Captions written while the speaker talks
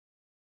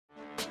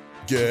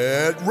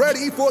Get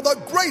ready for the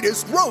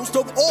greatest roast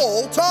of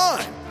all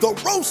time, the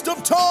Roast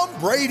of Tom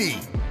Brady,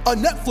 a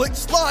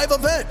Netflix live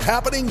event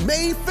happening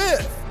May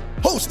 5th.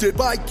 Hosted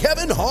by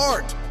Kevin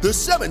Hart, the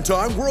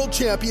 7-time world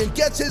champion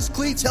gets his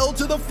cleats held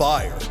to the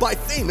fire by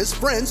famous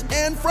friends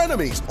and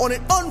frenemies on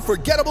an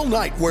unforgettable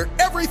night where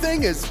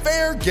everything is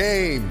fair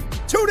game.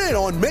 Tune in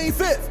on May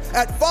 5th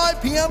at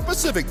 5 p.m.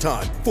 Pacific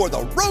time for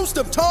the Roast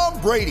of Tom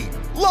Brady,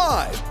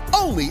 live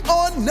only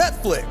on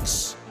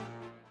Netflix.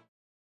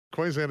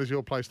 Queensland is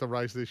your place to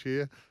race this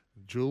year.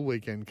 Jewel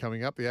weekend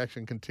coming up. The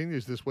action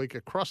continues this week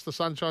across the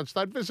Sunshine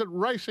State. Visit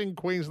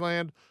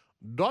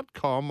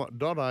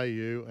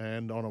racingqueensland.com.au,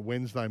 and on a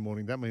Wednesday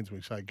morning, that means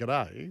we say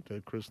g'day to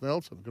Chris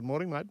Nelson. Good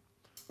morning, mate.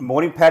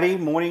 Morning, Paddy.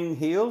 Morning,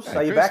 Heels. Hey,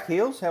 Are you Chris. back,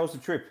 Heels? How was the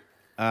trip?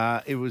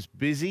 It was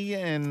busy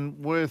and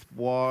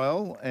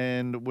worthwhile,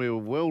 and we were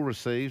well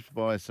received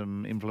by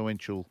some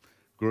influential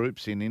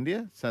groups in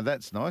India. So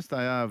that's nice.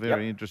 They are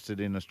very interested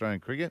in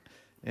Australian cricket,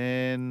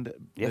 and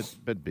Yes.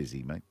 but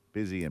busy, mate.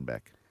 Busy and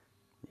back.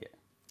 Yeah.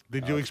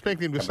 Did you expect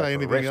him to come say back for a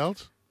anything rest.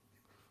 else?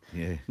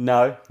 Yeah.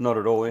 No, not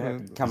at all. We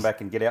have to come back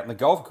and get out in the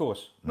golf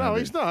course. No,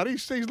 he's not.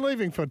 He's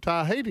leaving for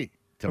Tahiti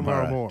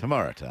tomorrow morning.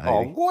 Tomorrow, Tahiti.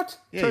 Oh, what?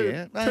 Yeah, Two,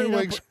 yeah. No, two you know,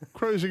 weeks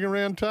cruising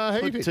around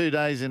Tahiti. Put 2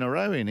 days in a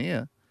row in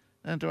here.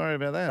 Don't have to worry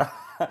about that.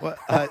 Well,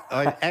 I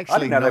I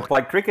actually didn't know they knocked-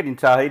 played cricket in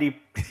Tahiti.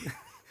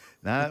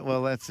 No,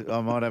 well, I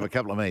might have a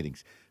couple of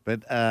meetings.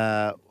 But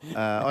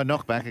I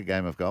knocked back a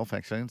game of golf,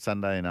 actually, on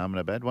Sunday in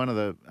Ahmedabad. One of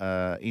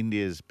the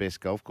India's best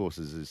golf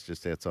courses is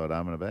just outside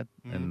Ahmedabad.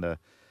 And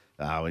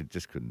we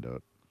just couldn't do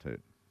it.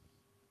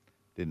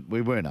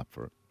 We weren't up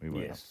for it. We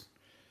weren't up. Yes.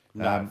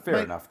 No, fair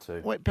Mate, enough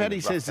too. Wait,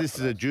 Paddy says this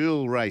is a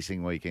dual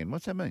racing weekend.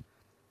 What's that mean?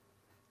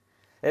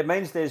 It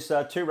means there's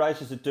 2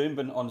 races at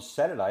Doomben on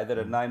Saturday that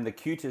are named the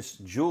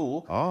cutest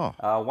jewel. Oh.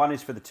 One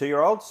is for the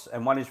 2-year-olds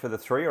and one is for the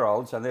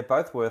 3-year-olds, and they're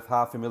both worth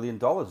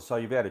 $500,000. So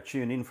you'll be able to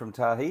tune in from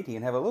Tahiti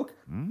and have a look.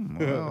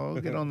 Well,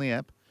 I'll get on the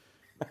app.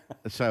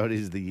 So it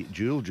is the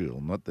dual,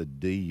 not the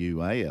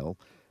DUAL.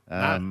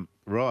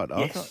 Right.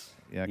 Yes.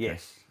 Yeah, okay.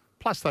 Yes.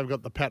 Plus, they've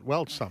got the Pat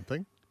Welch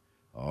something.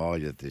 Oh,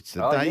 it's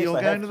the Oh, day yes, you're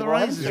they going have to the to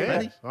race, races, yeah.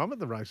 Paddy. I'm at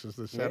the races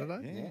this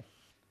Saturday. Yeah.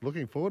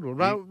 Looking forward.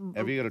 Well,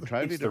 Have you got a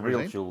trophy It's to the real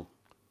present? jewel.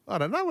 I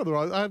don't know whether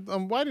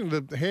I'm waiting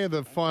to hear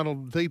the final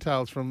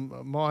details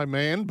from my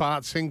man,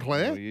 Bart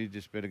Sinclair. Well, you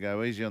just better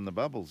go easy on the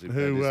bubbles if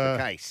Who, that is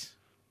the case.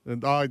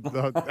 And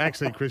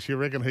actually, Chris, you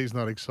reckon he's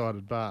not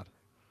excited, Bart?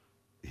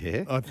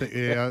 Yeah. I think,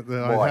 yeah.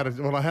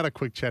 I had a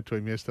quick chat to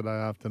him yesterday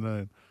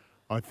afternoon.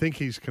 I think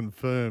he's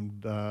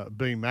confirmed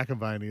being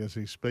McAvaney as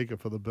his speaker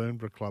for the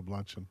Burnbrook Club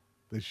luncheon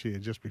this year,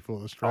 just before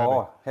the Strata.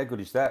 Oh, how good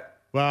is that?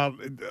 Well,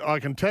 I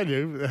can tell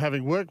you,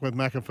 having worked with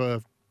Macca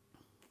for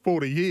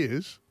 40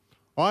 years,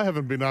 I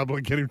haven't been able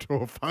to get him to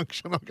a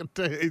function. I can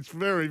tell you, it's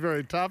very,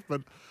 very tough.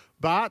 But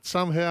Bart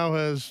somehow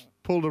has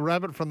pulled a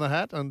rabbit from the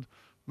hat, and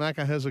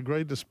Macca has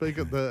agreed to speak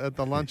at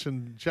the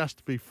luncheon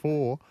just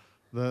before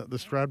the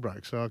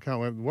Stradbroke. So I can't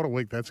wait. What a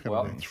week that's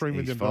going to be. $3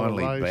 million He's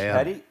finally raise. bowed.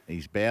 Paddy?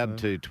 He's bowed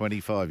to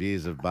 25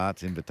 years of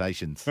Bart's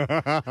invitations.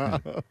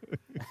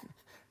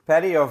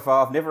 Paddy,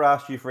 I've never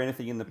asked you for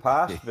anything in the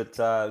past, but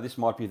this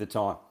might be the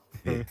time.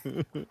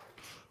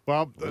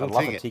 Well, I'd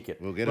love a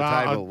ticket. We'll get a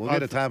Well, table. We'll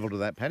get a table to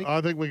that, Paddy.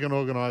 I think we can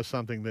organise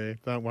something there.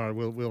 Don't worry,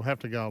 we'll have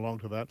to go along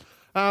to that.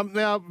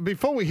 Now,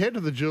 before we head to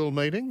the Jewel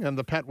meeting and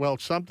the Pat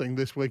Welch something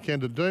this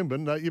weekend at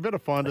Doomben, you better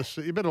find us.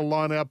 You better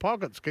line our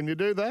pockets. Can you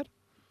do that?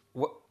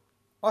 Well,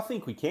 I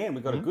think we can.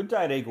 We've got a good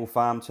day at Eagle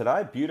Farm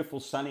today. Beautiful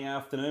sunny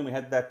afternoon. We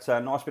had that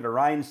nice bit of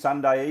rain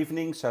Sunday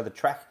evening, so the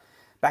track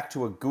back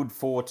to a good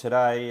 4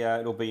 today.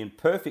 It'll be in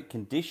perfect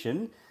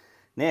condition.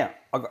 Now,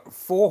 I've got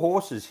 4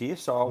 horses here,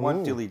 so I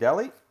won't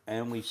dilly-dally.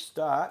 And we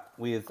start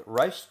with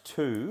race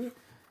 2,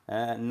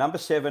 number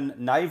 7,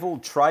 Naval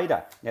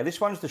Trader. Now,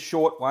 this one's the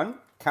short one,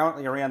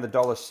 currently around the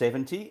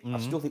 $1.70. I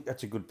still think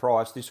that's a good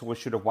price. This horse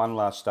should have won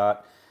last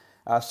start.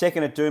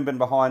 Second at Doomben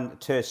behind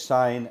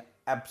Tersain.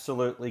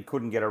 Absolutely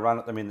couldn't get a run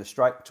at them in the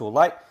straight till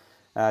late.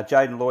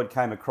 Jaden Lloyd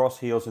came across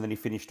heels and then he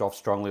finished off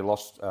strongly,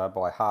 lost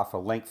by half a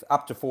length.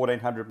 Up to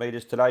 1,400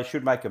 metres today,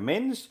 should make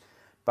amends,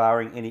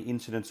 barring any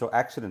incidents or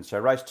accidents. So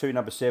race 2,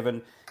 number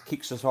 7,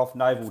 kicks us off,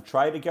 Naval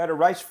Trader. Go to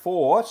race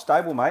 4,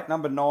 stablemate,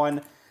 number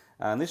 9.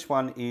 And this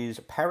one is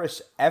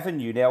Paris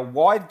Avenue. Now,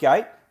 wide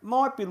gate,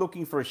 might be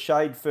looking for a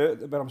shade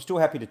further, but I'm still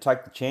happy to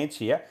take the chance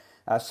here.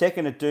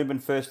 Second at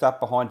Doomben, first up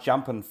behind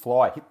Jump and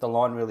Fly. Hit the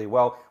line really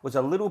well. Was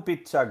a little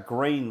bit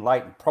green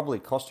late and probably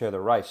cost her the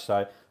race.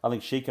 So I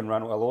think she can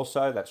run well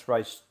also. That's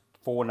race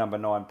 4, number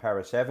 9,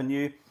 Paris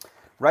Avenue.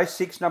 Race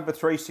 6, number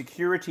 3,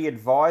 Security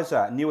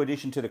Advisor. New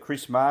addition to the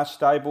Chris Marr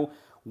stable.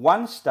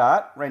 1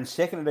 start, ran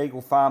second at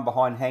Eagle Farm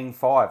behind Hang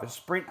 5. A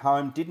sprint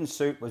home, didn't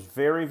suit, was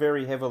very,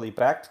 very heavily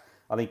backed.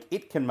 I think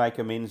it can make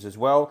amends as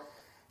well.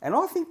 And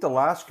I think the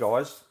last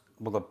guys,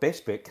 well, the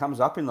best bet comes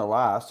up in the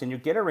last, and you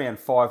get around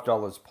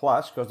 $5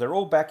 plus because they're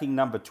all backing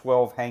number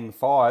 12, Hang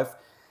 5.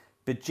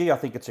 But gee, I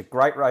think it's a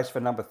great race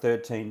for number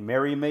 13,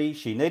 Marry Me.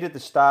 She needed the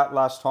start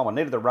last time,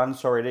 needed the run,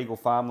 at Eagle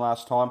Farm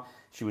last time.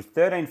 She was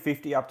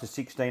 1350 up to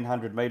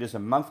 1600 metres, a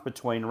month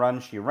between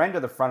runs. She ran to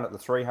the front at the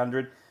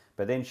 300,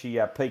 but then she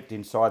peaked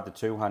inside the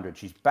 200.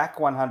 She's back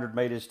 100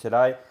 metres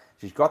today.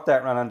 She's got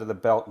that run under the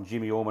belt, and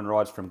Jimmy Orman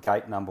rides from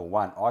gate number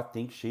 1. I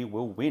think she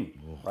will win.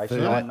 Race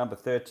 9, number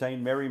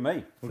 13, Marry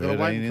Me. We've got to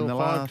wait until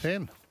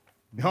 5:10.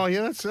 Oh,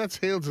 yeah, that's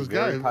Heels'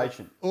 go. Very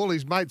patient. All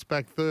his mates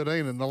back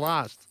 13 in the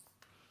last.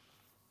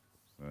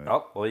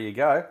 Oh, well, there you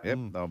go. Yep,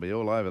 they'll be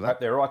all over that. Hope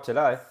they're right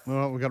today. All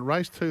right, we've got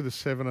race 2, the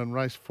 7, and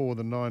race 4,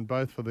 the 9,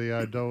 both for the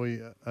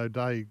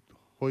O'Day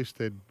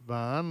Hoisted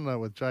barn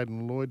with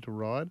Jaden Lloyd to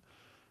ride.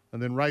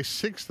 And then race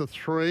 6, the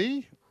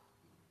 3,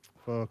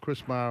 for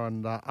Chris Maher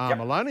and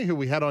Maloney, who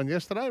we had on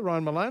yesterday,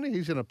 Ryan Maloney.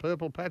 He's in a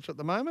purple patch at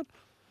the moment.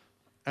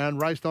 And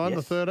race 9,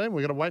 the 13,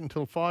 we've got to wait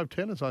until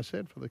 5:10, as I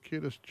said, for the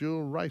cutest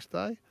dual race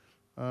day.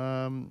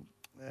 And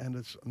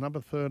it's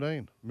number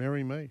 13,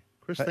 Marry Me.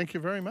 Chris, thank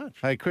you very much.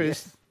 Hey,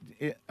 Chris,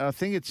 I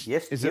think it's...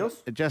 Yes, is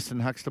Niels? it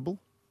Justin Huxtable?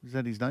 Is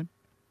that his name?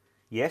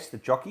 Yes, the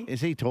jockey.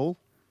 Is he tall?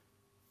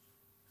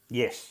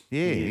 Yes.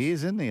 Yeah, he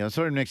is, isn't he? I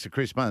saw him next to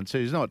Chris Muntz,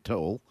 who's not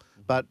tall,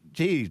 but,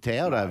 gee, he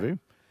towered over him.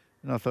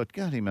 And I thought,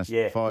 God, he must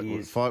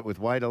fight with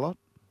weight a lot.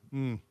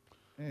 Mm.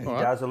 Yeah. He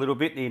does a little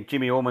bit.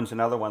 Jimmy Orman's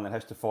another one that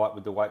has to fight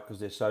with the weight because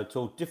they're so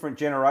tall. Different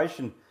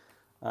generation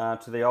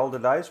to the older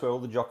days where all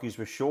the jockeys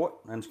were short,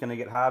 and it's going to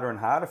get harder and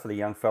harder for the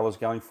young fellas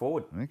going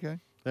forward. Okay.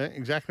 Yeah,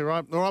 exactly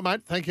right. All right,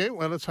 mate. Thank you.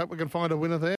 Well, let's hope we can find a winner there.